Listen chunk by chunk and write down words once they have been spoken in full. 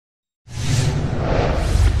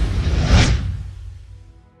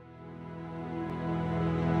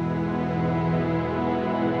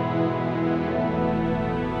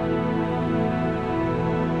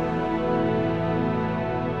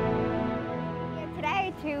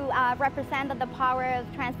to represent the power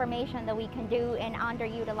of transformation that we can do in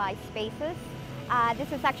underutilized spaces.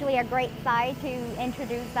 This is actually a great site to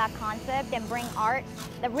introduce that concept and bring art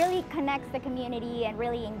that really connects the community and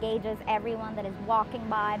really engages everyone that is walking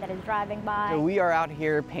by, that is driving by. So we are out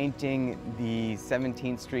here painting the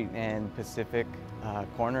 17th Street and Pacific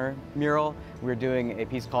corner mural. We're doing a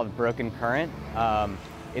piece called Broken Current.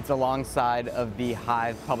 It's alongside of the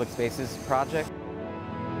Hive Public Spaces project.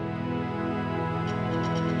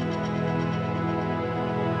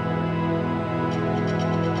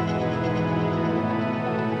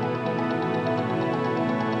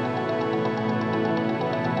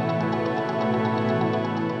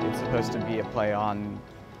 Supposed to be a play on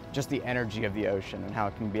just the energy of the ocean and how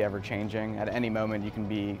it can be ever-changing. At any moment you can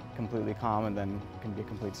be completely calm and then it can be a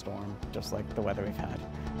complete storm, just like the weather we've had.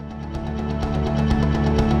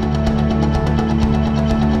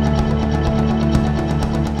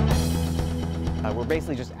 We're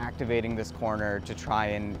basically just activating this corner to try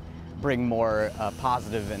and bring more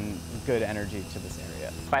positive and good energy to this area.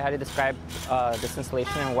 If I had to describe this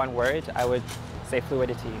installation in one word, I would say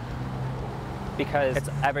fluidity. Because it's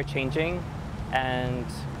ever-changing and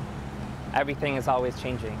everything is always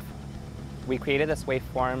changing. We created this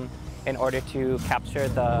waveform in order to capture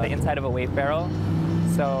the inside of a wave barrel.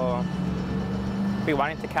 So we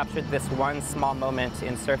wanted to capture this one small moment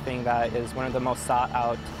in surfing that is one of the most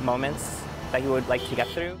sought-out moments that you would like to get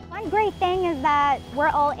through. One great thing is that we're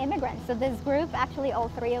all immigrants. So this group, actually all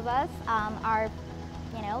three of us,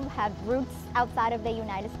 have roots outside of the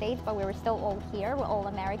United States, but we were still all here. We're all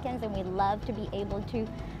Americans, and we love to be able to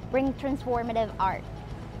bring transformative art.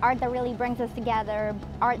 Art that really brings us together,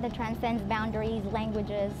 art that transcends boundaries,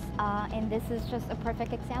 languages, and this is just a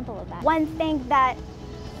perfect example of that. One thing that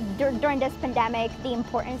during this pandemic, the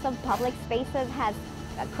importance of public spaces has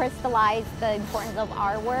crystallized the importance of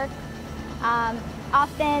our work.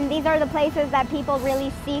 Often these are the places that people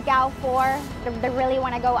really seek out for. They really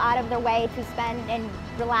want to go out of their way to spend and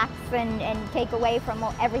relax and take away from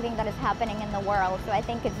everything that is happening in the world. So I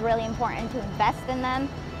think it's really important to invest in them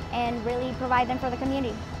and really provide them for the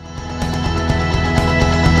community.